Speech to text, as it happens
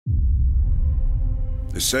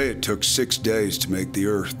They say it took 6 days to make the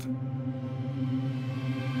Earth.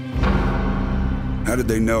 How did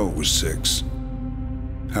they know it was 6?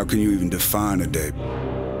 How can you even define a day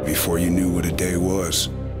before you knew what a day was?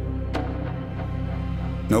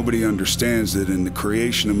 Nobody understands that in the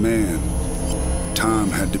creation of man, time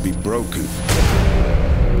had to be broken.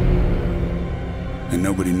 And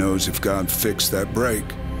nobody knows if God fixed that break,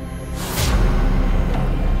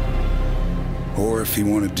 or if he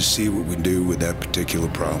wanted to see what we do with that particular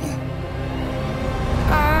problem.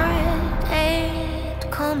 I ain't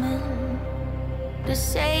coming to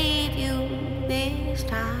save you this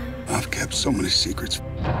time. I've kept so many secrets.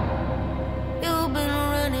 You've been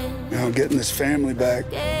running. Now getting this family back,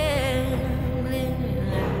 and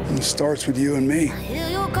it starts with you and me. I hear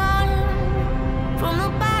you calling from the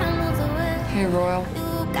bottom of the well. Hey, Royal.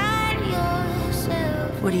 You got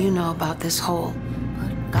yourself. What do you know about this hole?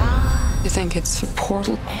 But God You think it's a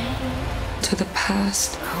portal to the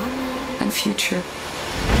past and future?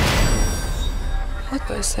 What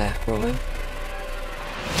was that, Roland?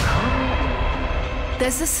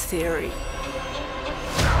 There's this theory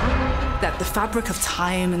that the fabric of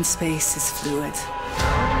time and space is fluid.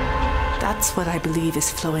 That's what I believe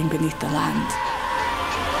is flowing beneath the land.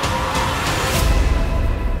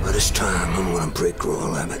 But this time, I'm gonna break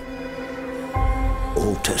Royal Abbott.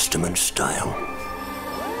 Old Testament style.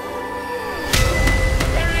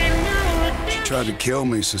 She tried to kill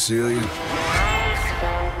me, Cecilia,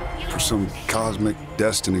 for some cosmic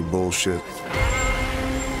destiny bullshit.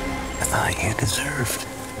 I thought you deserved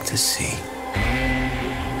to see.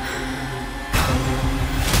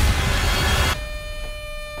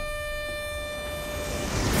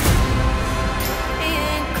 he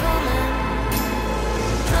ain't coming.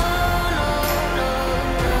 No, no, no,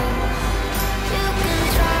 no. You can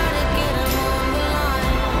try to get him on the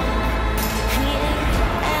line. He ain't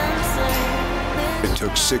answering. It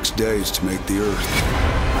took 6 days to make the Earth.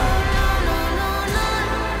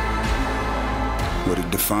 Would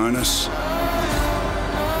it define us?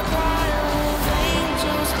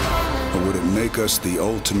 Or would it make us the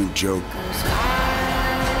ultimate joke?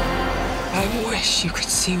 I wish you could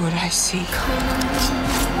see what I see.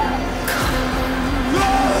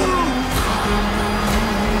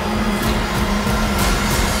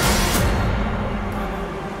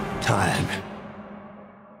 Time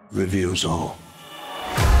reveals all.